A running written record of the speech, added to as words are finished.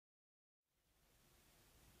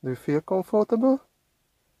Do you feel comfortable?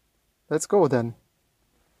 Let's go then.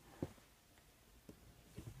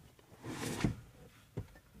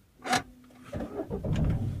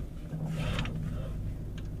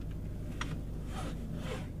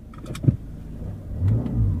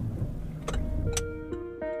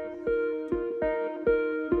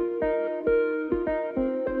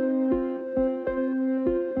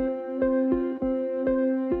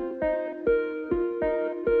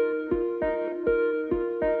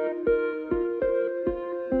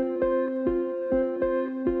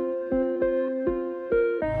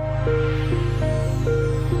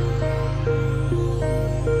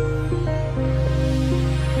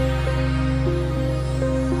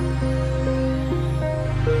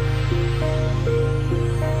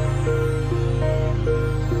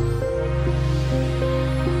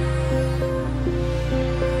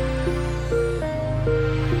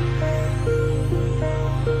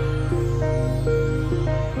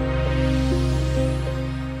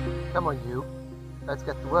 Come on you, let's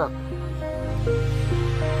get to work.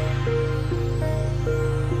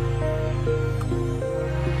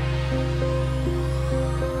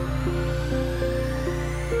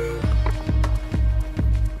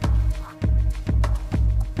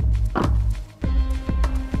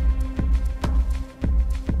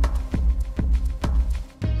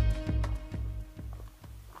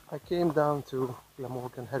 I came down to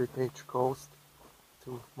Glamorgan Heritage Coast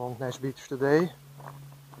to Monknash Beach today.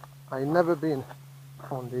 I've never been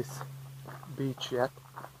on this beach yet.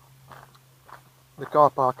 The car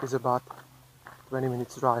park is about 20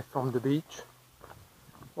 minutes drive from the beach.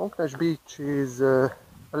 Monknash Beach is a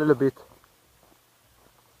little bit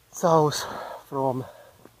south from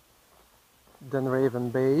Dunraven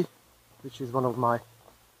Bay, which is one of my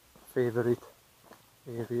favorite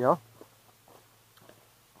area.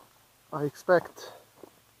 I expect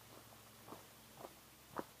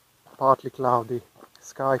partly cloudy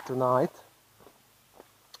sky tonight,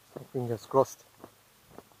 so fingers crossed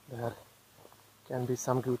there can be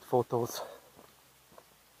some good photos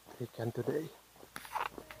taken today.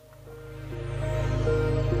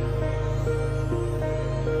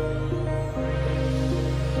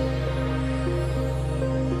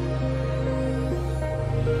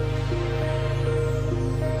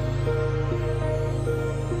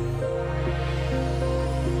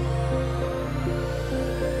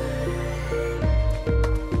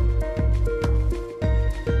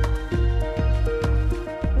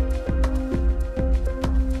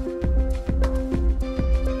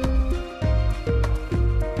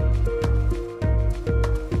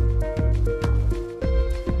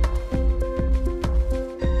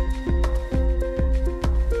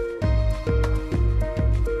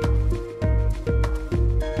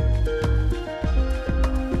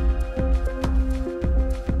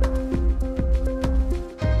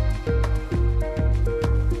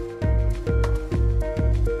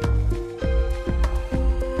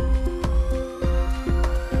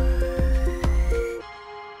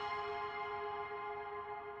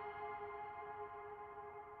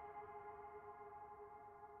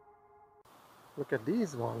 Look at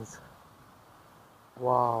these ones.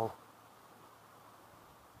 Wow.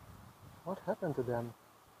 What happened to them?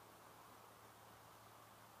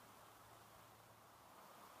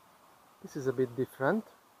 This is a bit different.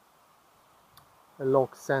 A long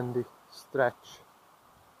sandy stretch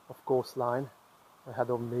of coastline ahead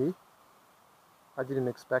of me. I didn't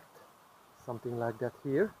expect something like that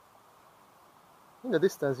here. In the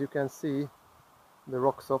distance you can see the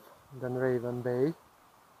rocks of Dunraven Bay.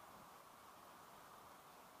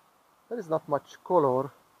 There is not much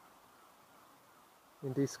color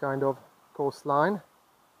in this kind of coastline,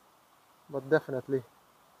 but definitely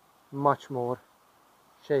much more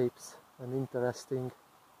shapes and interesting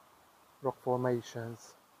rock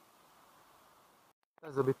formations.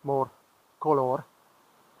 There's a bit more color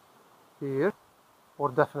here, or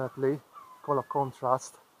definitely color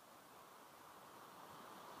contrast.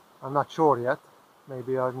 I'm not sure yet.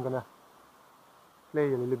 Maybe I'm gonna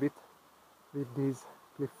play a little bit with these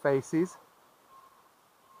cliff faces.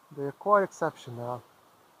 They're quite exceptional.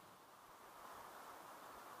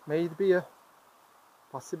 May it be a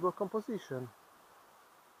possible composition?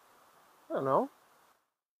 I don't know.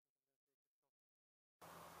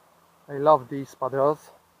 I love these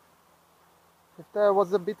puddles. If there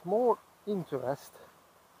was a bit more interest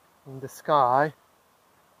in the sky,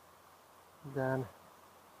 then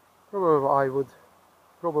probably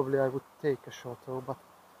I would take a photo, but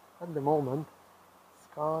at the moment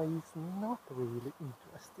sky is not really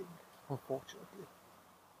interesting, unfortunately.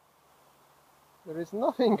 There is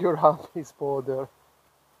nothing around this border.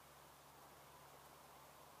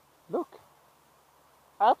 Look,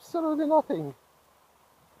 Absolutely nothing.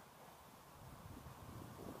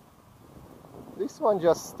 This one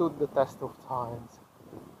just stood the test of times.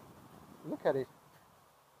 Look at it.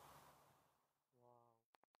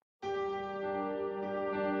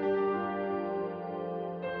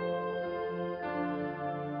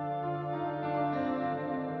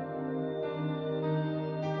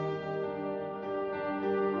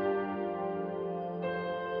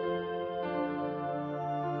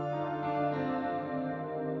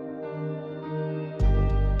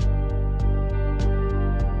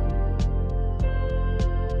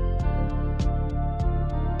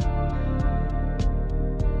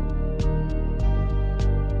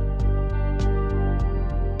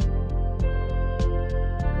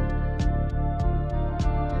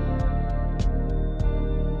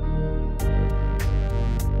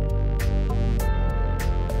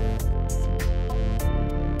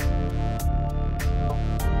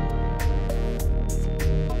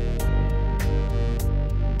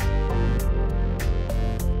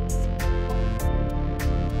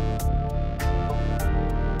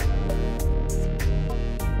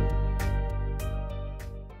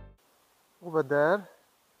 Over there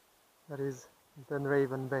is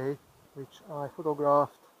Dunraven Bay, which I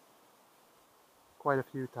photographed quite a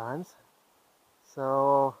few times.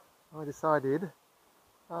 So I decided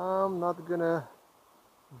I'm not gonna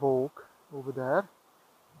walk over there,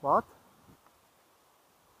 but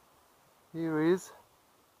here is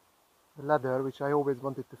the ladder which I always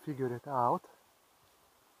wanted to figure it out.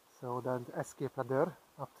 So the escape ladder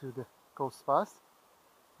up to the coast pass.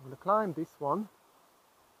 I'm gonna climb this one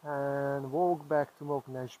and walk back to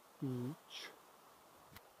Monknash Beach.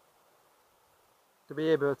 To be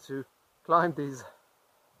able to climb this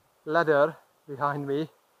ladder behind me,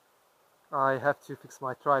 I have to fix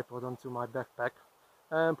my tripod onto my backpack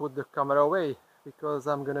and put the camera away, because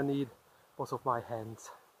I'm gonna need both of my hands.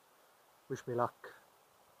 Wish me luck.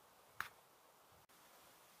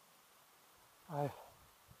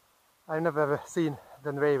 I've never ever seen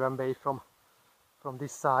Dunraven Bay from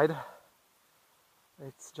this side.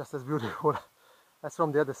 It's just as beautiful as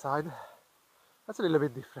from the other side. That's a little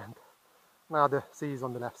bit different. Now the sea is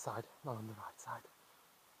on the left side, not on the right side.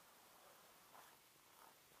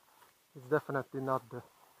 It's definitely not the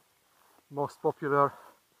most popular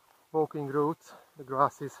walking route. The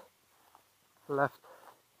grass is left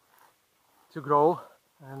to grow,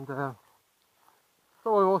 and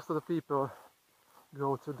probably most of the people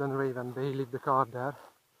go to Dunraven Bay, leave the car there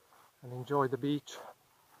and enjoy the beach.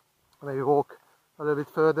 Maybe walk a little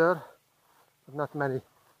bit further, but not many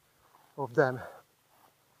of them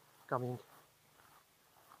coming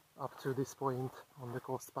up to this point on the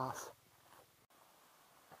coast pass.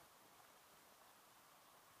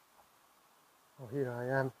 Oh, here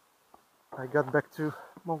I am. I got back to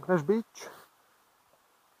Monknash Beach.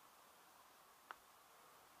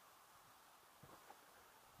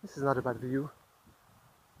 This is not a bad view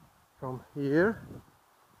from here,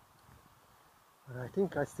 but I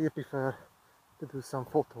think I still prefer to do some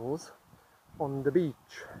photos on the beach.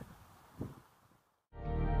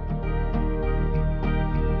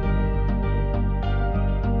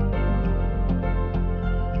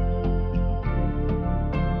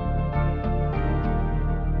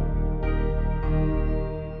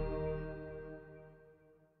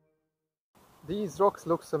 These rocks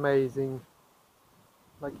looks amazing,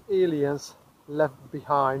 like aliens left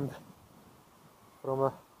behind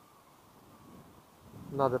from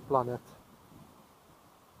another planet.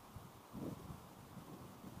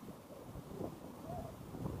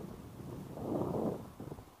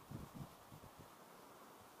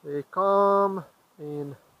 They come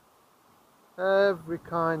in every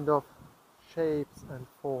kind of shapes and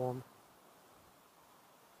form.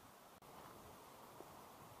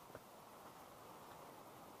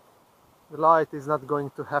 The light is not going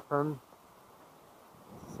to happen,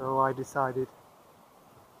 so I decided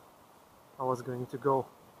I was going to go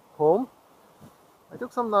home. I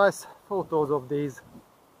took some nice photos of these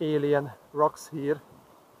alien rocks here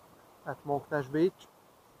at Monknash Beach,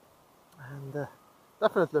 and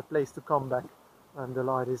definitely a place to come back when the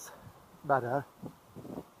light is better.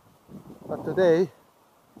 But today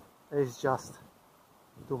is just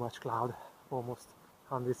too much cloud, almost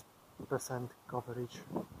 100% coverage.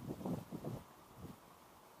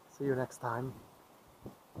 See you next time.